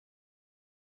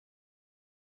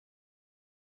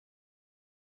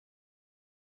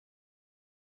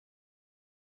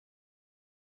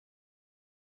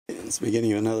It's the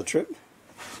beginning of another trip.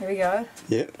 Here we go.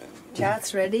 Yep.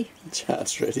 Chart's ready.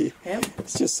 Chart's ready. Yep.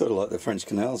 It's just sort of like the French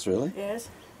canals, really. Yes.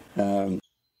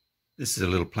 This is a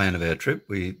little plan of our trip.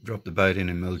 We dropped the boat in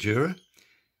Mildura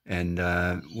and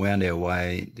wound our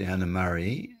way down the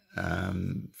Murray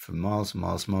for miles and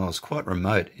miles and miles, quite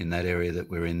remote in that area that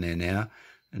we're in there now,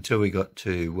 until we got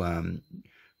to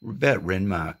about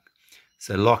Renmark.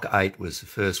 So Lock 8 was the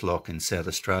first lock in South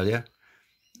Australia,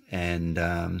 and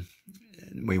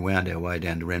we wound our way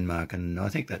down to Renmark, and I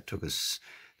think that took us,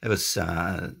 that was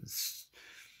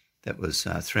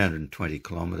 320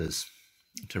 kilometres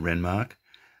to Renmark.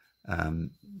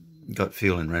 Got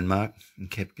fuel in Renmark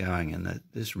and kept going, and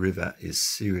this river is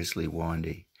seriously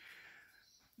windy.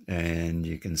 And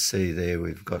you can see there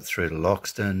we've got through to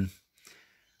Loxton.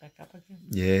 Back up again?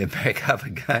 Yeah, back up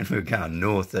again. We're going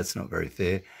north, that's not very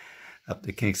fair. Up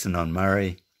to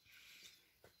Kingston-on-Murray.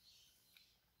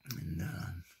 And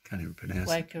can't even pronounce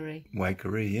Waikerie. it.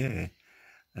 Waikerie, yeah.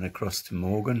 And across to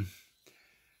Morgan.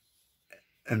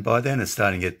 And by then it's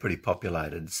starting to get pretty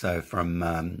populated. So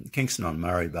from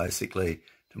Kingston-on-Murray basically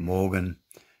to Morgan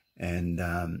and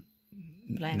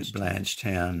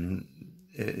Blanchetown.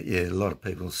 Yeah, a lot of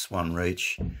people, Swan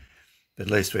Reach. But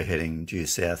at least we're heading due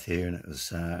south here, and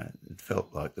it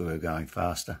felt like we were going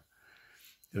faster.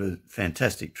 It was a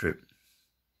fantastic trip.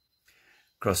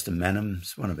 Across to Mannum,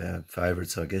 it's one of our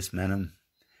favourites, I guess, Mannum.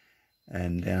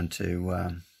 And down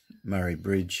to Murray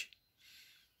Bridge.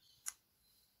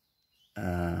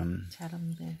 Callum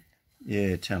Bend.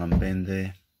 Yeah, Callum Bend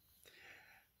there.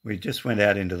 We just went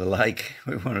out into the lake.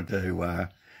 We wanted to,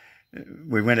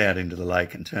 we went out into the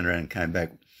lake and turned around and came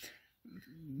back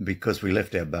because we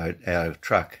left our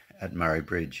truck at Murray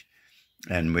Bridge.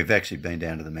 And we've actually been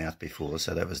down to the mouth before,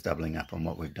 so that was doubling up on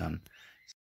what we've done.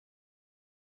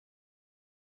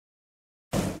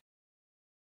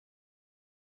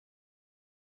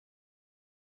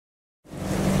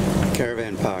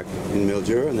 Caravan park in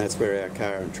Mildura, and that's where our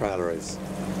car and trailer is.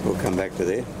 We'll come back to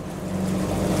there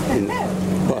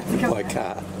by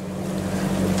car.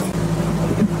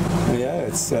 Yeah,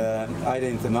 it's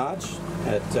 18th of March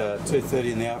at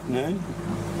 2:30 in the afternoon,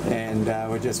 and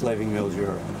we're just leaving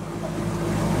Mildura.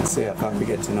 Let's see how far we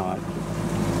get tonight.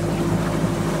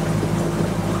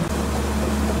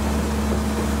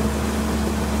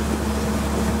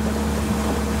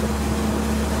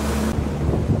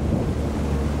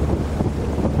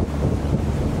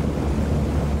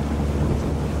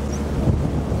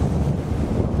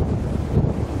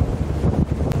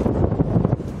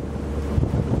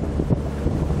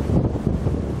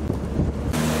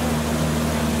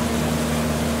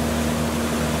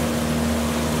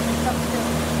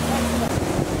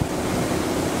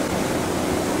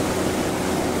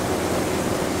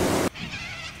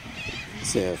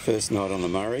 It's our first night on the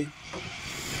Murray.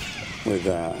 We've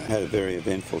had a very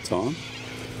eventful time.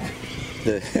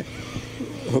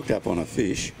 Hooked up on a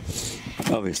fish,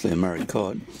 obviously a Murray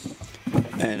cod,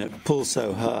 and it pulled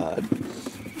so hard,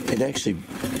 it actually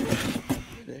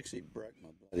broke my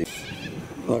bloody...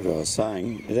 Like I was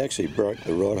saying, it actually broke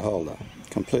the rod holder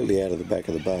completely out of the back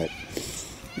of the boat.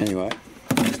 Anyway,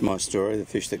 that's my story, the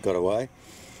fish that got away,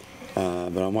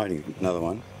 but I'm waiting for another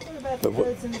one. What about the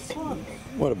birds and the swans?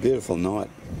 What a beautiful night.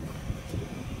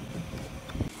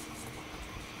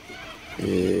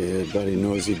 Yeah, bloody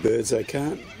noisy birds, they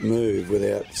can't move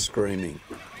without screaming.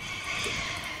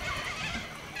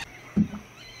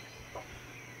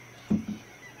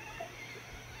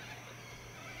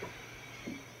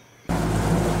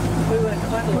 We weren't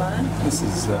quite alone. This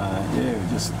is, yeah, we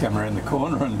just come around the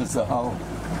corner and there's a whole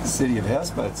city of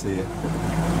houseboats here.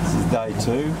 This is day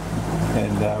 2,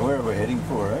 and where are we heading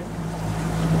for, eh?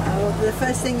 Well, the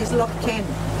first thing is Lock 10,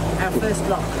 our first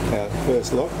lock. Our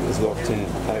first lock is Lock 10,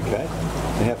 okay.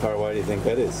 And how far away do you think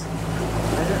that is?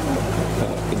 I don't know.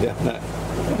 Oh, you don't know.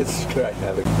 It's great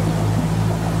navigation.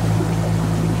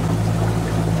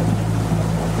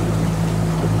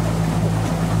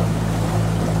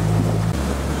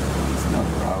 It's not a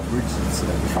rail bridge, it's a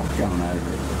truck going over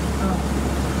it. Oh.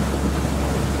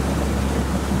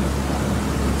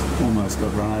 Almost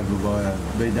got run over by a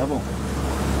B-double.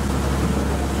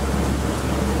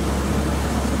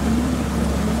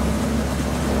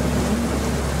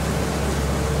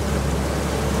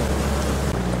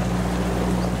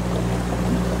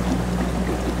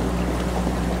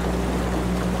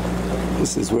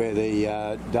 This is where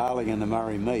the Darling and the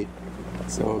Murray meet.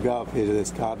 So we'll go up here to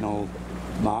this cardinal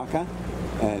marker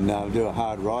and do a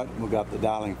hard right, and we'll go up the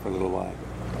Darling for a little way.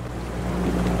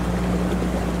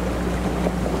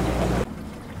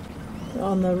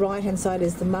 On the right hand side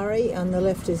is the Murray, on the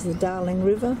left is the Darling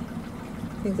River.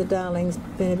 I think the Darling's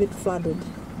been a bit flooded.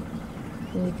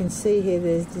 And you can see here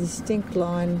there's a distinct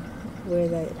line where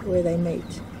they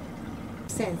meet.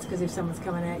 Sense, because if someone's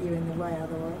coming at you in the way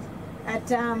otherwise.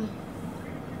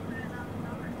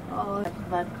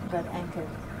 But anchored.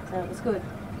 So it was good.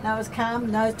 No, it was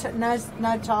calm, no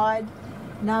tide,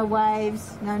 no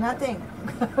waves, no nothing.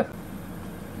 I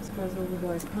suppose all the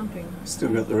guys pumping.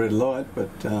 Still got the red light, but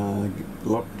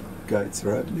lock gates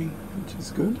are opening, which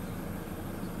is good.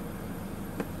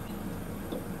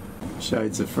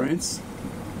 Shades of France.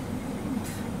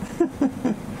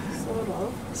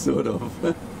 Sort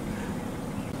of.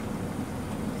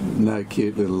 No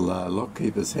cute little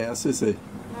lockkeeper's house, is there?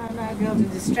 No girl to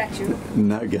distract you.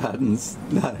 No gardens,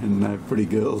 no pretty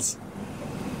girls.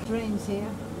 Dreams here.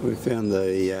 We found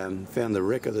the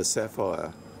wreck of the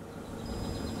Sapphire,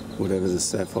 whatever the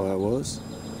Sapphire was.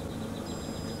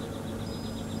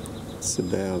 It's the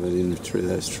bow of it in through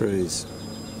those trees.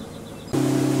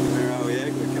 Where are we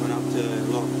at? We're coming up to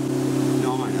Lock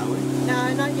 9, are we?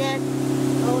 No, not yet.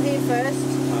 All here first.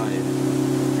 Oh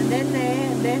yeah. And then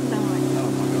there, and then 9.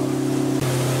 Oh my God.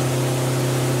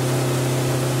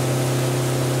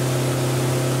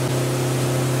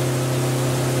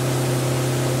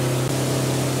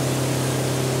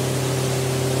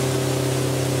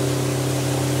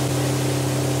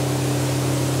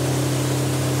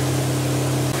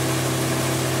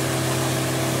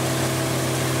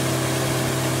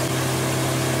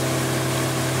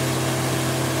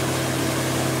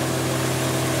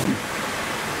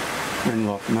 We're in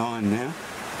Lock 9 now.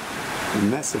 They're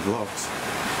massive locks.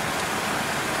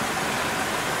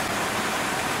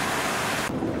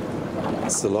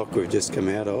 It's the lock we've just come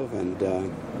out of, and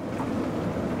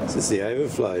this is the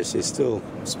overflow. She's still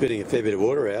spitting a fair bit of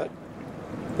water out,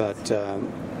 but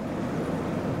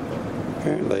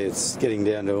apparently it's getting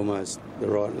down to almost the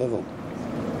right level.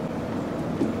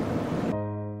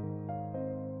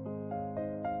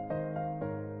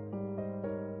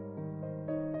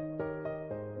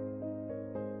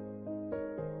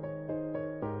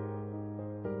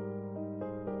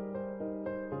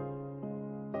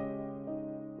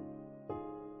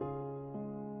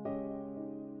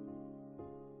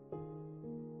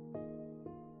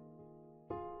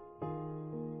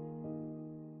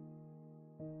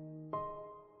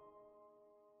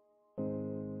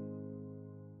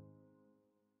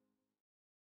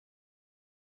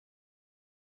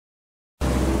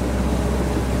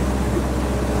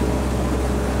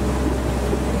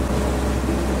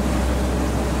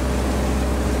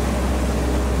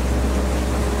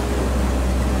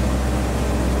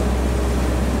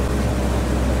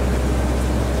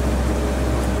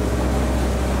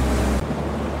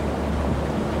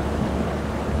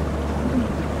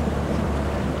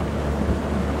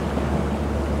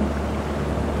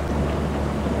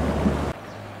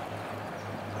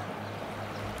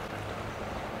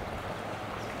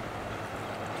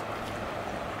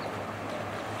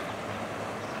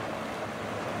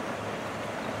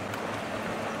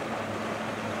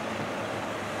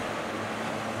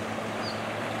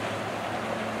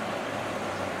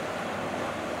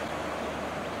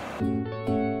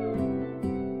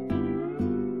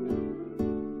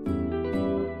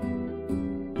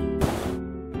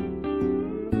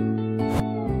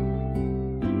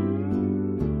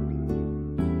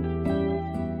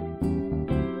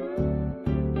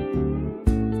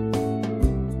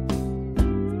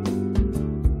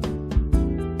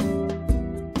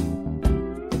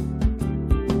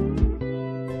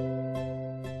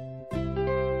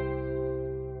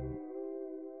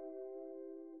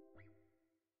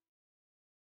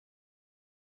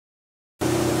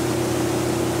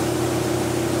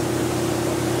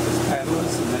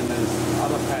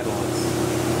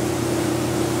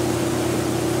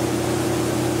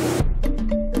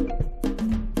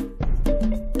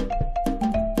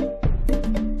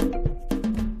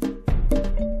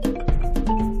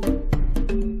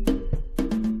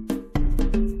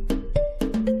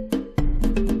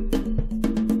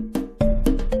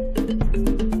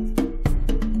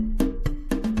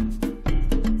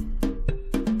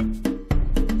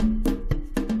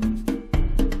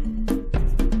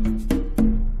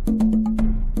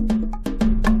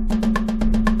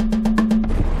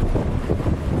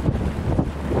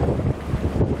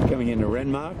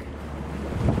 Mark,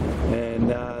 and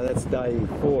that's day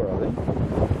 4, I think.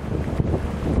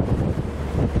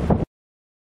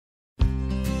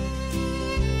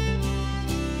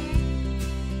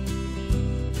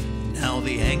 Now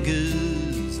the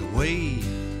anchor's away,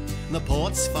 the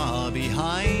port's far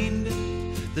behind,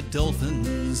 the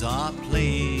dolphins are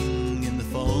playing in the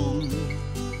foam,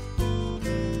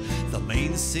 the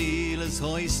mainsail is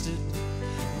hoisted,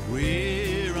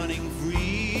 we're running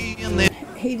free, and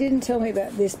He didn't tell me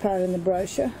about this part in the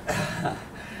brochure.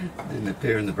 Didn't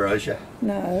appear in the brochure.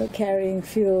 No, carrying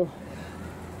fuel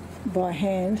by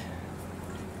hand.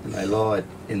 And they lied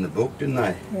in the book, didn't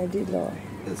they? They did lie.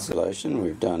 Installation,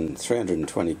 we've done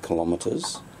 320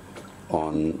 kilometres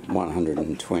on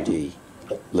 120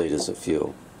 litres of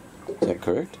fuel. Is that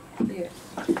correct? Yes.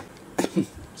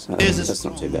 So There's a that's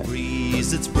not too bad.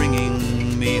 breeze that's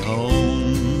bringing me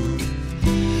home.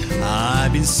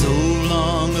 I've been so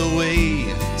long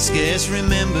away, scarce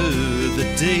remember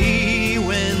the day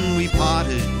when we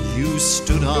parted. You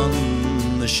stood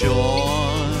on the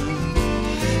shore,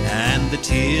 and the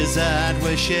tears that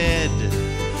were shed,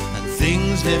 and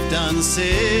things left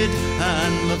unsaid,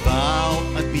 and my vow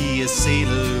I'd be a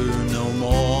sailor no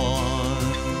more.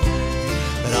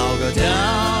 But I'll go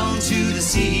down to the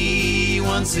sea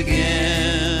once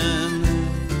again.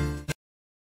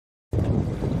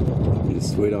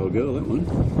 Sweet old girl, that one.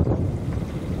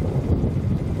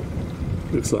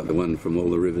 Looks like the one from All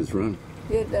the Rivers Run.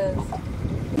 Yeah, it does.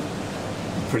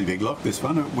 Pretty big lock, this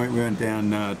one. We went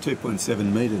down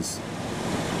 2.7 metres.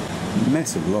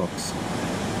 Massive locks.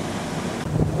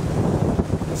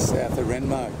 South of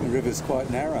Renmark, the river's quite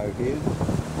narrow here.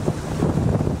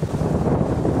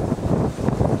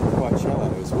 Quite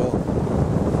shallow as well.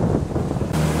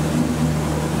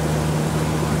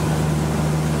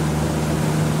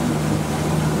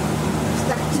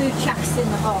 Stuck 2 chucks in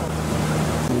the hole.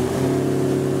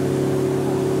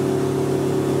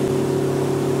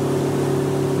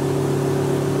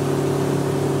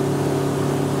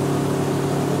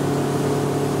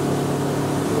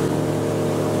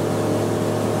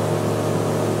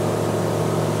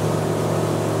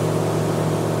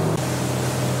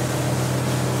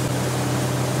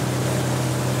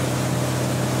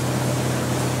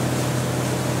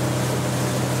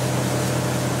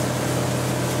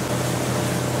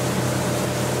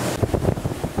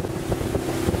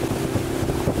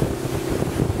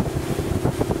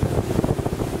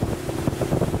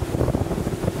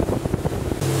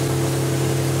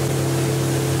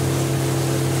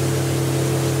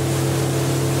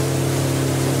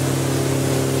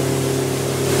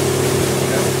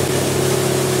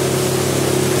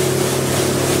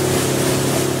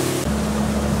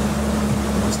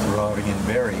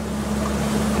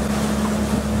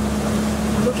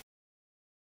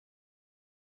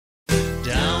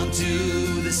 Down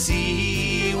to the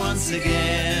sea once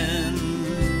again.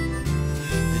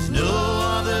 There's no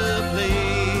other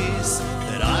place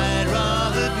that I'd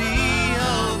rather be.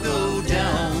 I'll go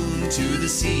down to the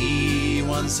sea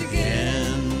once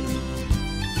again.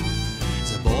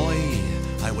 As a boy,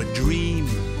 I would dream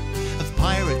of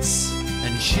pirates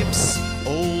and ships,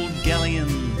 old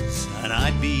galleons, and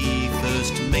I'd be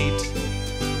first mate.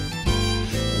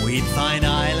 We'd find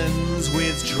islands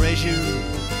with treasure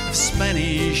of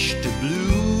Spanish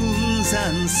doubloons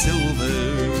and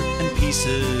silver and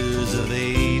pieces of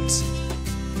 8.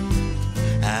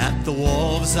 At the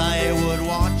wharves I would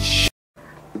watch.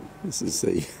 This is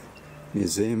the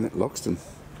museum at Loxton.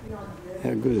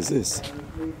 How good is this?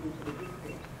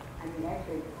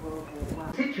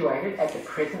 Situated at the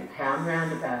present town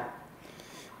roundabout,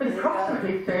 with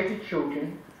approximately 30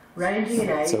 children ranging in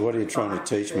age. So what are you trying to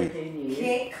teach me?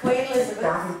 Queen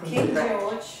Elizabeth, King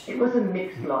George. It was a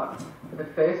mixed lot for the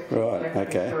first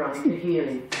restaurant to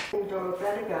Healy. Mildura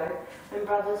Bladigo and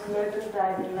brothers Mervyn,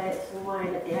 David, Lance and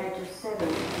Wayne at the age of 7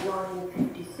 in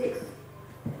 1956.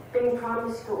 Being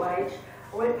primary school age,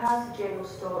 I went past the general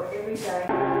store every day.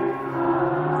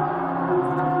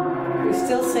 We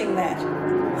still sing that.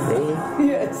 Really?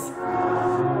 Yes.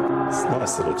 It's a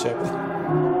nice little chapel.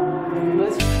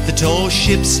 The tall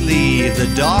ships leave the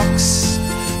docks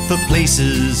for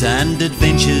places and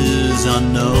adventures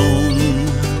unknown.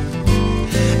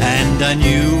 And I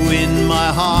knew in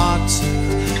my heart,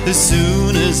 as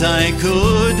soon as I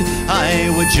could, I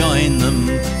would join them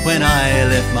when I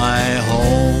left my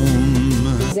home.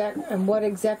 And what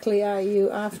exactly are you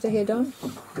after here, Don?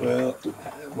 Well,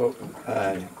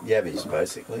 yabbies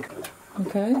basically,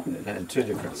 Okay. and 2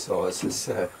 different sizes.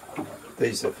 So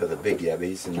these are for the big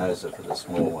yabbies, and those are for the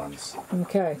small ones.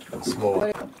 Okay. The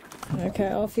small.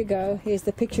 Okay, off you go. Here's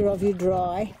the picture of you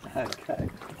dry. Okay.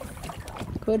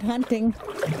 Good hunting.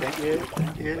 Thank you.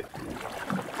 Thank you.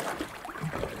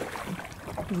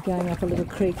 We're going up a little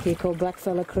creek here called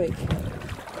Blackfella Creek.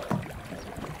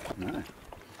 No.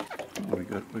 Oh,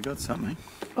 we got something.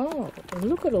 Oh,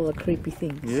 look at all the creepy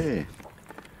things. Yeah.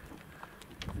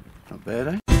 Not bad,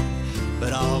 eh?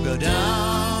 But I'll go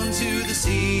down to the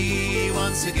sea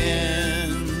once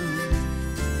again.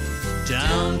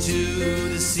 Down to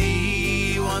the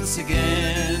sea once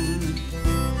again.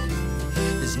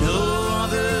 There's no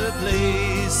other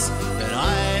place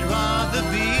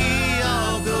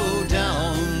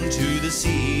the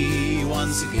sea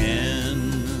once again.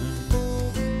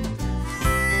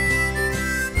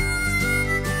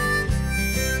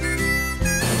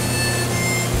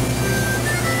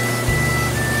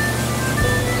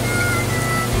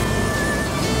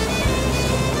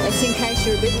 That's in case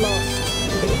you're a bit lost.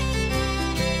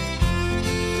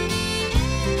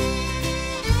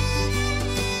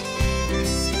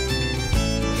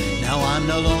 Now I'm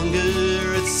no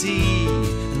longer at sea,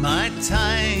 and my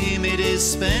time it is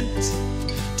spent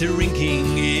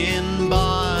drinking in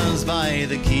bars by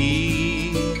the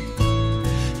quay,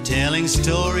 telling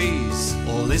stories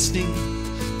or listening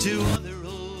to other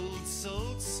old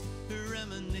salts,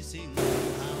 reminiscing how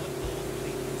it all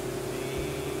things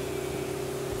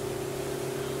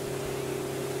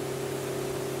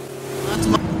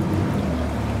would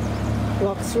be.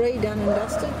 Block 3 done and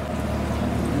dusted.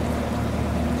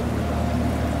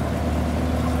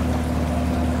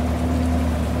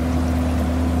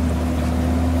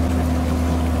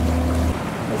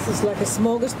 This is like a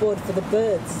smorgasbord for the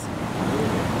birds.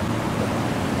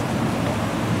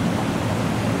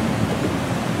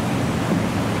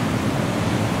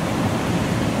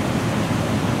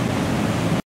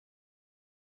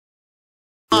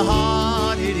 My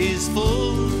heart, it is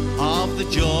full of the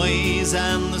joys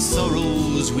and the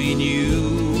sorrows we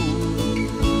knew,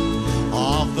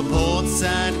 of the ports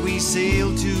that we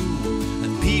sailed to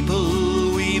and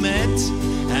people we met,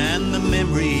 and the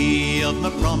memory of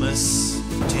my promise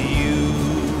to you.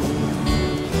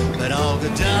 But I'll go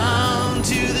down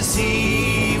to the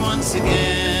sea once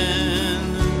again,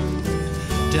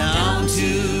 down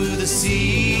to the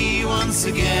sea once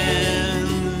again.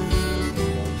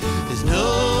 There's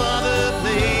no other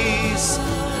place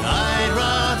that I'd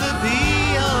rather be.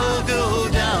 I'll go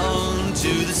down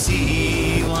to the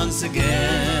sea once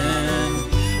again.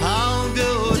 I'll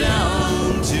go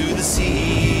down to the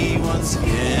sea once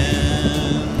again.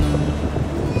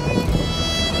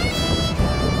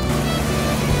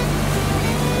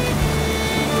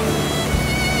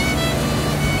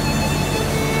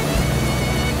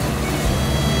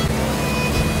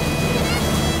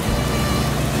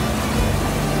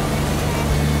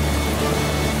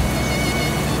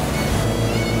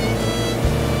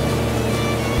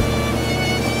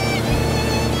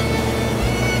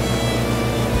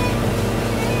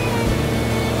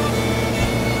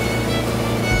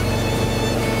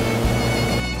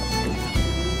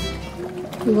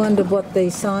 We wondered what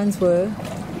these signs were.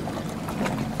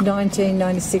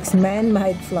 1996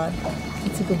 man-made flood.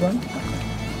 That's a good one.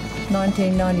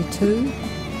 1992.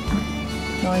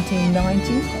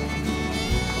 1990.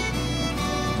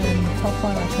 And the top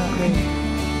one I can't read.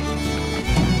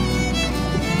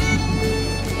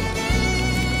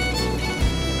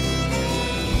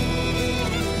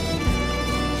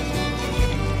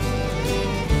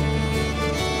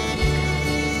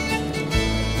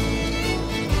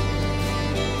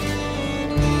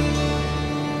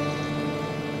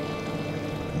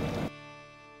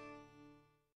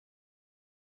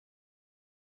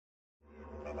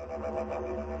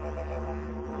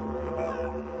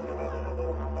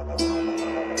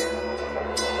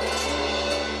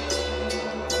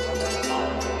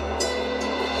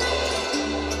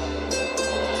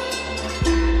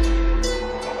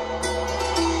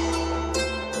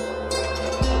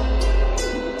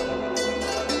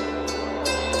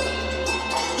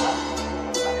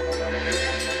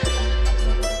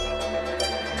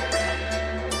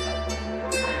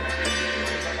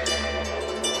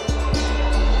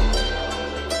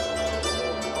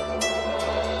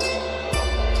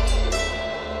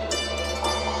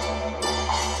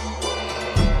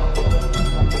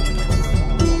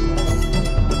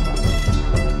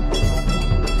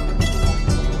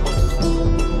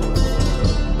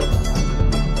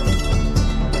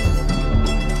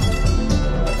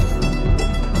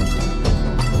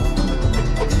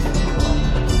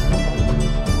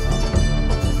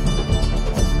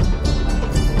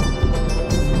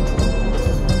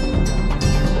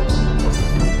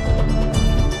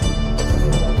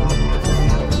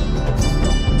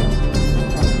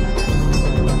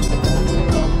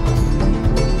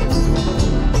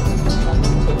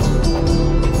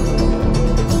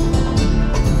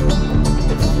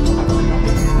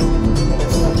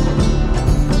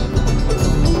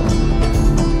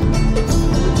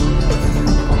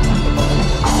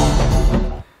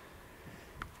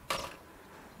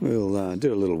 We'll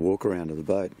do a little walk around of the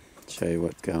boat, show you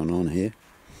what's going on here.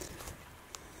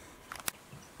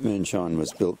 Moonshine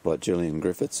was built by Gillian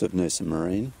Griffiths of Noosa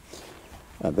Marine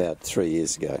about 3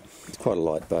 years ago. It's quite a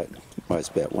light boat, weighs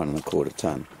about 1 1/4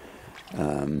 tonne.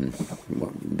 A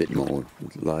bit more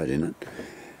load in it.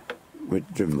 We're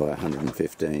driven by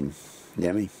 115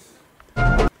 yummy.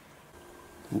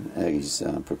 Aggie's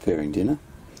preparing dinner.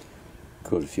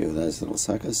 Caught a few of those little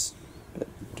suckers, about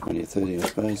 20 or 30 I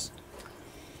suppose.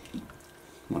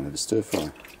 Might have a stir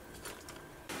fry.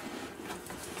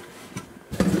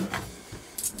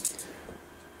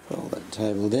 Roll that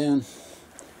table down.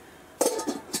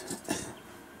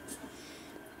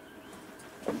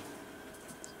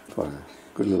 Quite a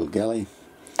good little galley.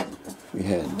 We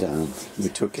had, we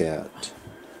had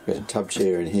a tub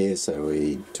chair in here, so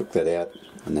we took that out,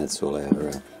 and that's all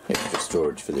our extra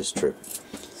storage for this trip.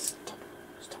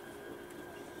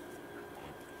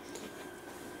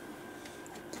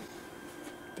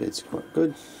 Bed's quite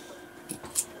good.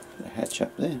 The hatch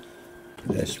up there.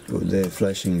 Dashboard there,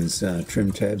 flashing his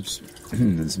trim tabs.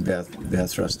 There's a bow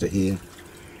thruster here,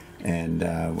 and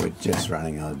we're just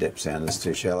running on depth sounders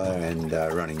too shallow, and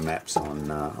running maps on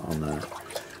the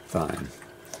phone.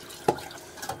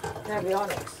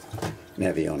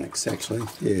 Navionics, actually.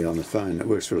 Yeah, on the phone. It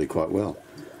works really quite well.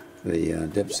 The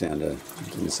depth sounder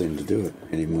doesn't seem to do it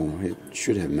anymore. It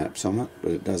should have maps on it,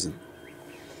 but it doesn't.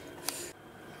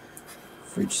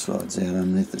 Fridge slides out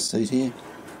underneath the seat here,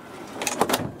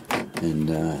 and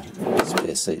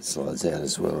spare seat slides out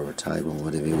as well, or a table,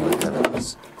 whatever you want to have it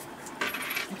as.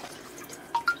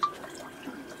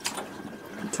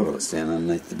 The toilet's down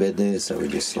underneath the bed there, so we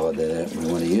just slide that out when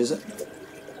we want to use it.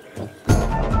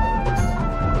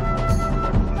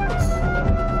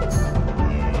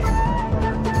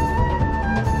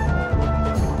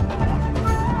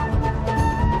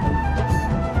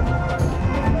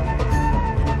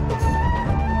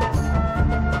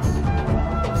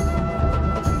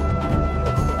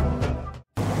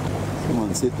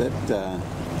 Someone's hit that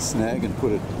snag and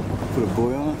put a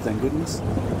buoy on it, thank goodness.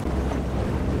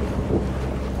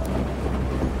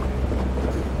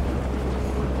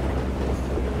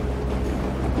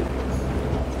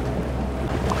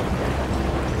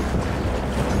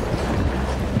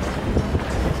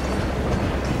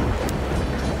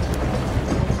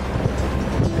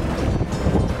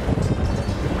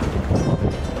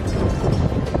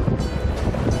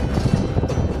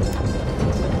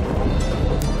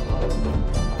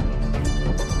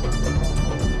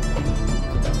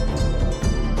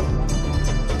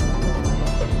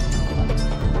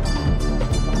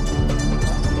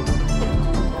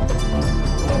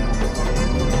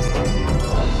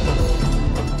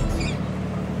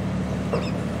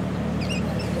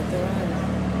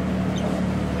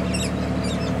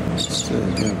 Still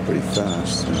going pretty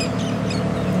fast.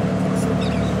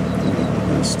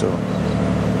 No stop.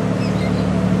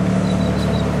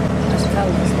 It's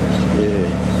cold, isn't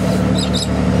it?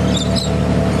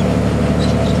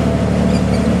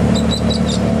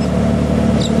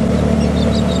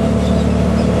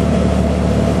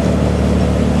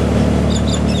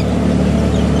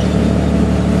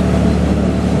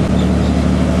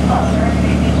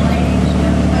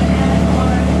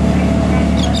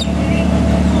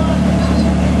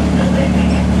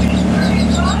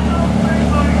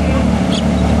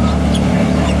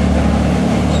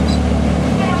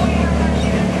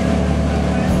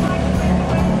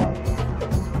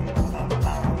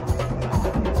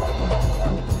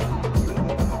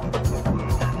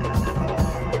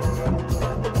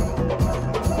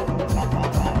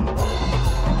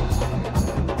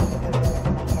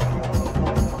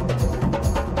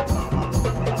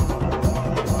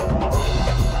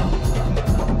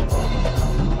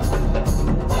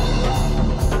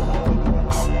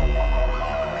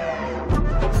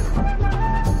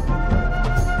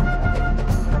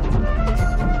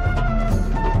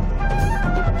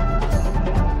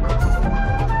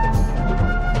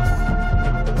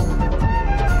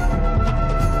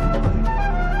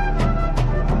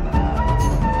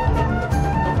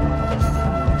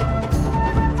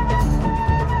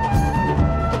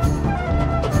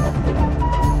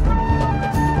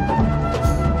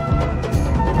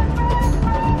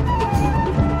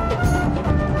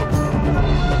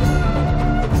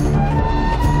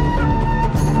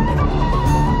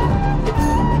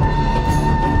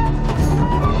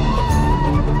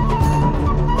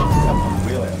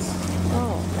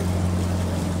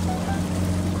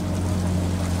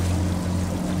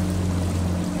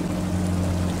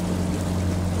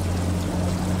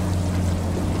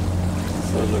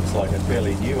 It looks like a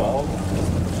fairly new old one,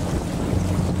 doesn't it?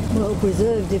 Well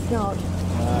preserved, if not. I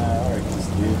reckon it's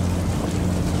new.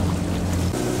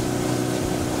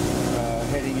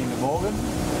 Heading into Morgan. It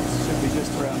should be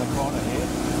just around the corner here.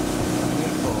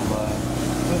 Beautiful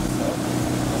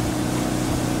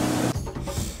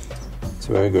So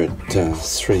we're at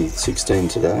 3:16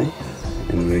 today,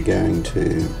 and we're going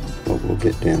to, well, we'll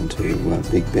get down to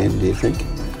Big Bend, do you think?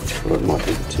 Well, it might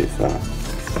be too far.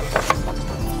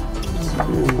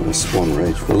 A Swan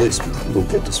Reach. Well, at least we'll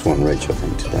get to Swan Reach, I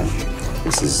think, today.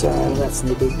 This is That's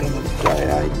the big penny.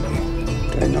 day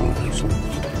 8, day 9 actually.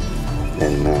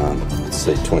 And let's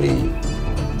see,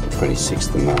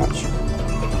 26th of March.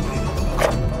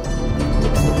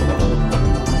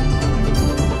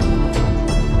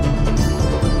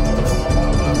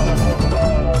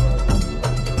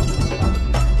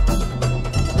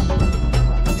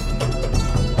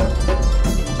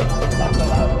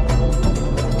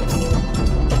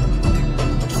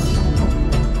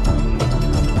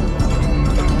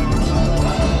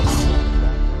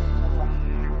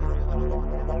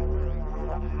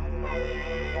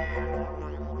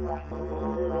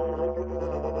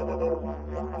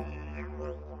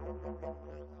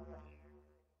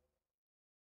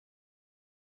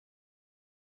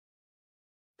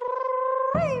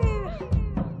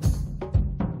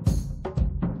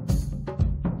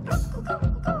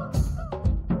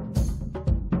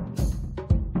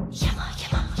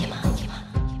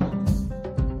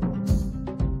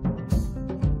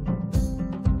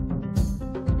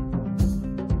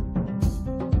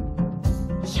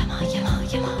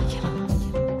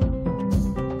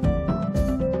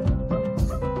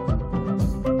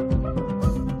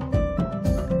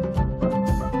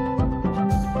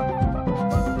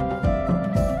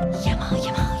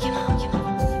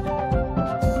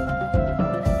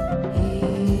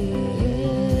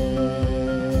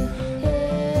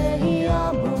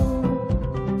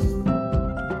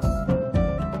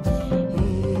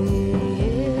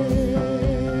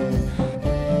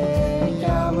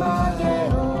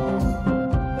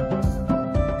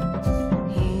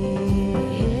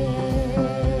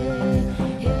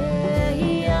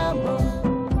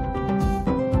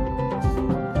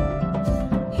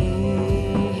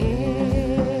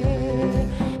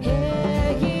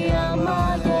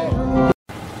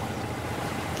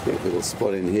 Little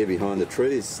spot in here behind the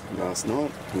trees last night.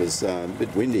 It was a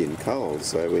bit windy and cold,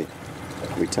 so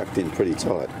we tucked in pretty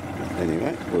tight.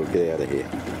 Anyway, we'll get out of here.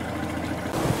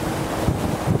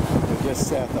 We're just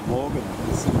south of Morgan.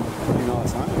 There's some pretty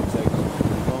nice homes actually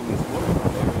along this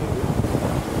waterfront area.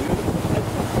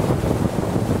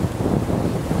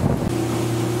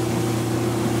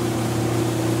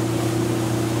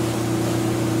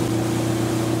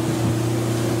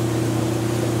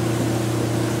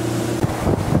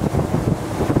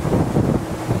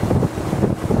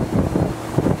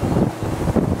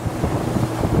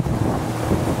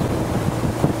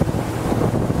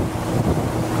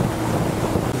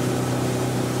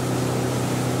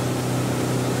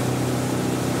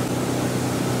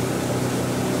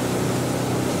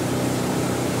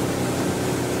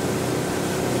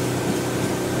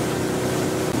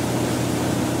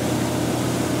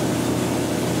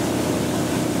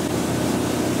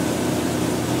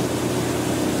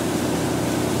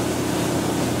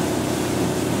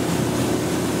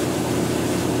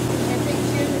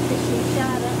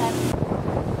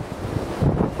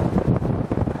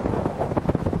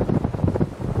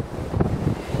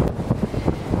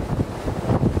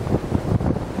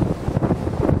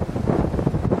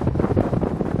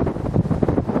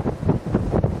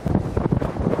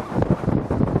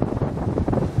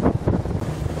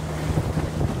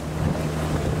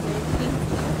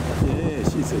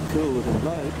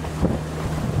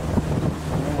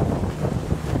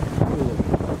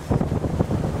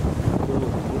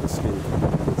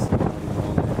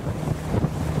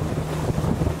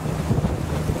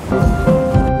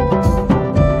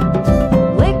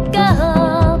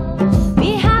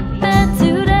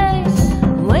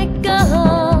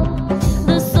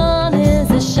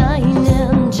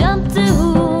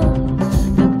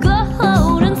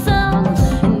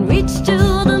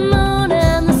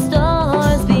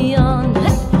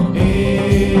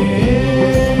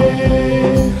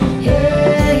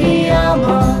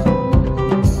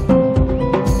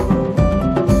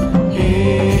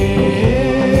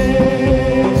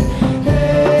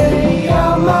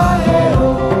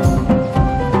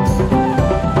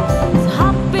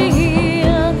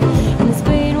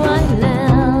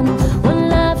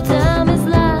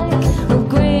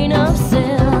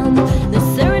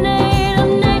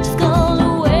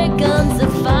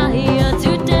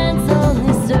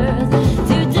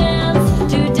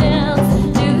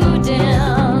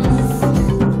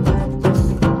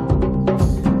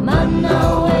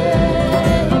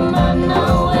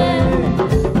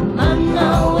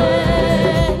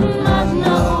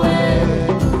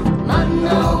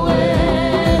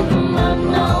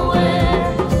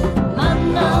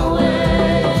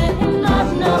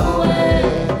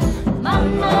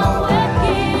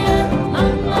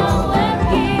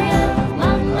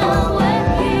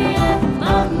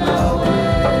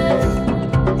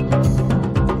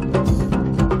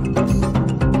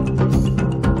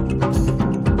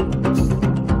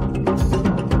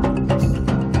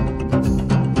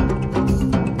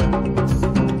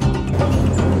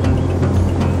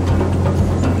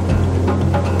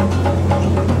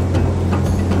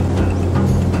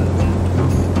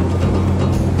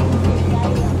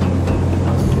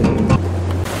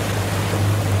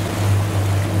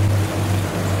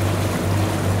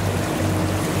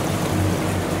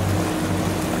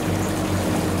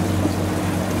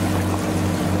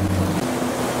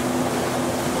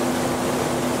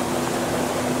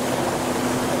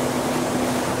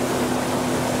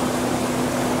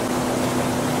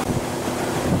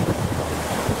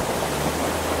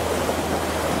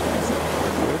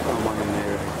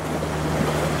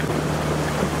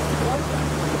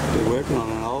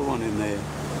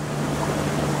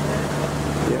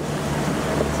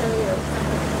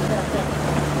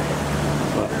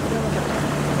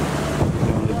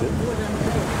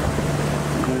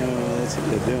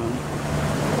 they're doing.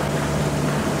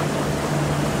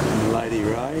 And Lady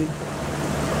Ray,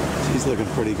 she's looking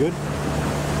pretty good.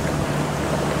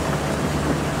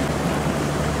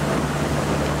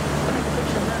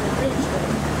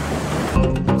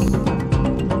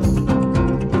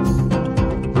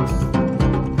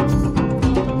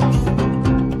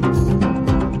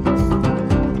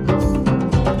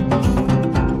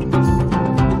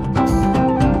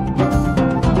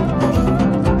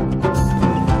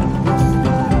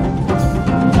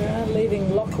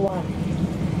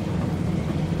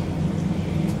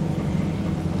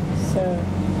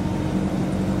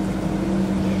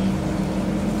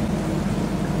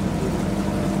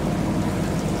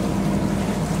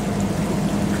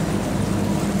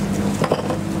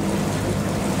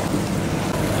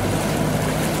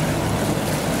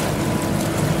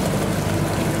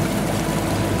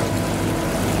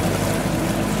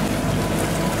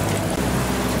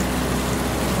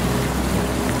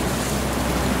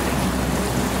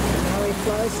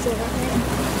 Still happening.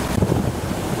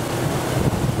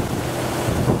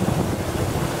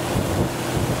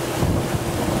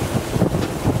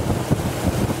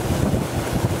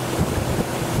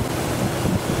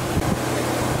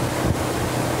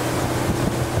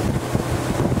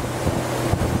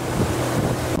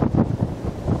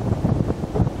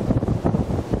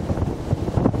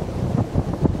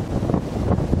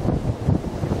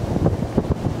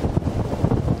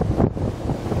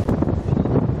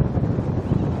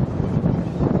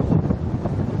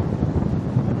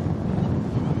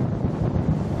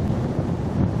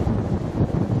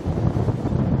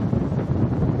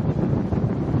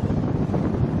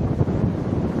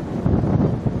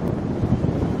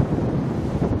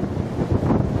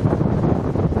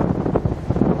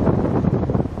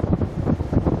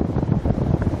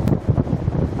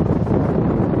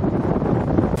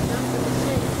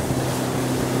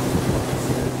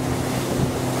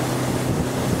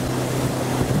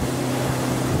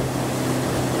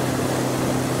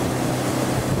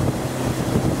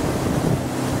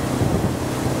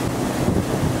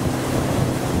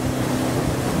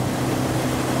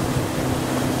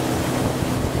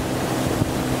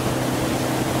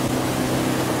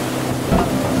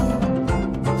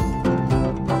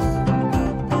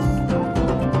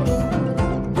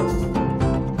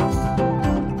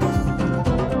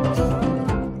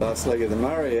 Last leg of the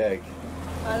Murray egg.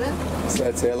 So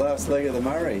that's our last leg of the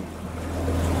Murray.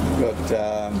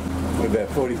 We're about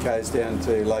 40 k's down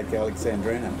to Lake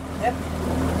Alexandrina. Yep.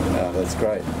 That's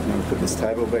great. I'm going to put this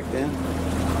table back down.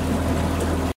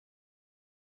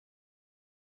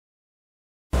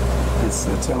 It's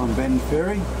the Talon Bend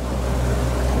Ferry.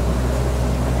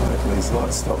 Hopefully these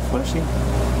lights stop flashing.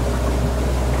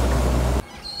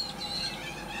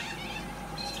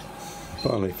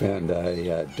 Finally found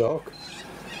a dock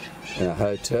and a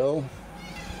hotel,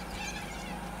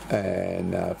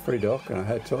 and a free dock and a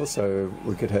hotel so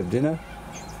we could have dinner,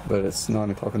 but it's 9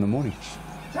 o'clock in the morning.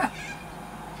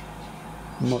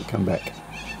 Might come back.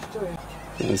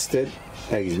 Instead,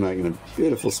 Aggie's making a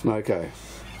beautiful smoko,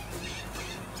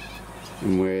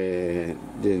 and we're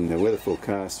doing the weather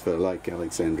forecast for Lake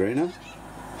Alexandrina,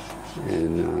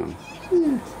 and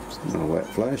not a wet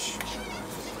flash.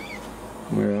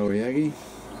 Where are we, Aggie?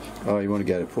 Oh, you want to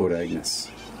go to Port Agnes.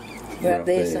 You're up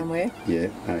there somewhere. Yeah,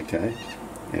 okay.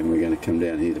 And we're going to come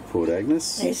down here to Port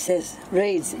Agnes. It says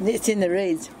Reeds. It's in the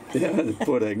Reeds. Yeah,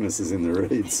 Port Agnes is in the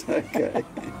Reeds. Okay.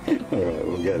 All right,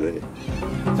 we'll go there.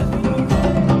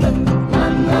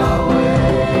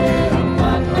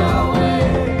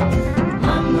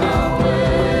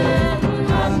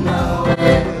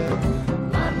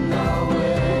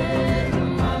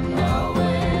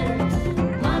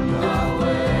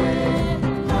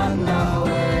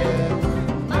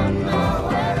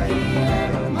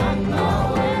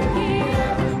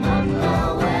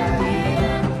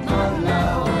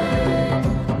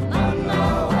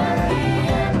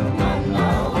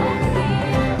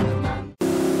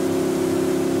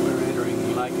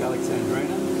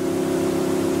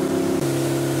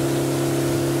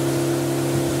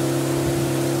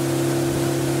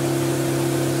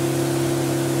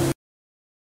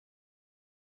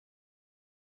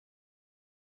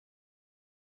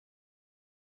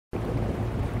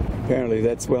 Apparently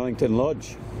that's Wellington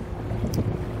Lodge.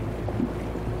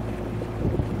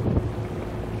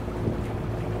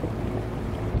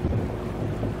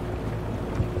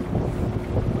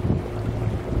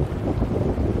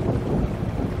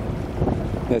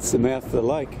 That's the mouth of the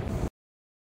lake.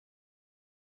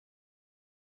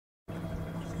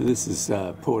 This is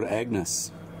Port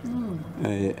Agnes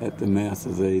at the mouth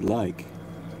of the lake.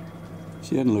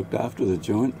 She hadn't looked after the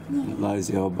joint,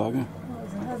 lazy old bugger. That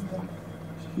was her husband.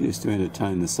 Used to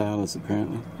entertain the sailors,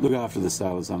 apparently. Look after the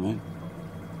sailors, I mean.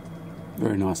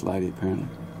 Very nice lady, apparently,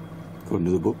 according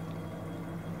to the book.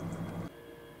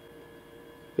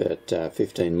 About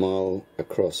 15 mile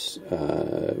across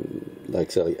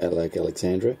Lake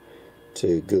Alexandra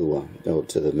to Goolwa, or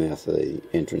to the mouth of the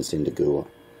entrance into Goolwa.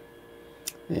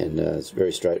 And it's a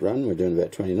very straight run. We're doing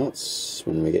about 20 knots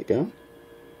when we get going.